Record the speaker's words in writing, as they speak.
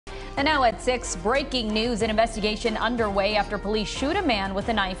And now at 6, breaking news: an investigation underway after police shoot a man with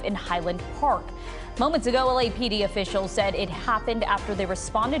a knife in Highland Park. Moments ago, LAPD officials said it happened after they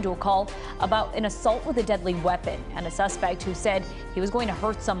responded to a call about an assault with a deadly weapon and a suspect who said he was going to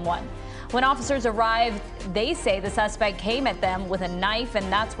hurt someone. When officers arrived, they say the suspect came at them with a knife,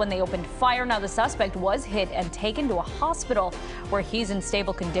 and that's when they opened fire. Now, the suspect was hit and taken to a hospital where he's in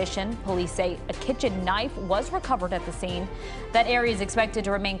stable condition. Police say a kitchen knife was recovered at the scene. That area is expected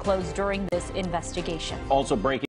to remain closed during this investigation. Also breaking